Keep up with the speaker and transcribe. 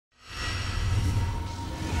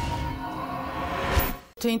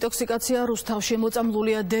ინტოქსიკაცია რუსთავში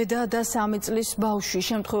მოწამლულია დედა და 3 წლის ბავშვი.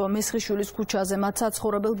 შემთხვევა მესხიშვილის ქუჩაზე მათ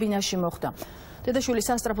საცხოვრებელ ბინაში მოხდა. დედაშვილის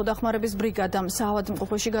სასწრაფო დახმარების ბრიგადამ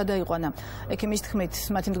საავადმყოფოში გადაიყვანა. ექიმის თქმით,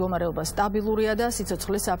 მათი მდგომარეობა სტაბილურია და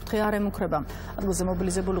სიცოცხლის საფრთხე არ ემუქრება. ადგილზე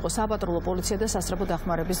მობილიზებული იყო საპატრულო პოლიცია და სასწრაფო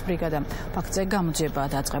დახმარების ბრიგადა. ფაქტზე გამოძიებაა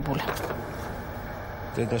დაწყებული.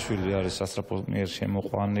 დედაშვილი არის სასწრაფო მიერ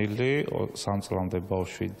შემოყვანილი, 3 წლამდე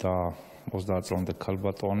ბავშვი და 30 წლამდე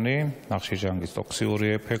ქალბატონი, ნახშირჟანგის ტოქსიური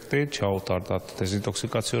ეფექტი, ჩაუტარდათ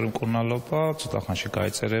დეზინტოქსიკაციური მკურნალობა, ცოტა ხანში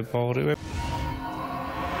გაეწერება ორივე.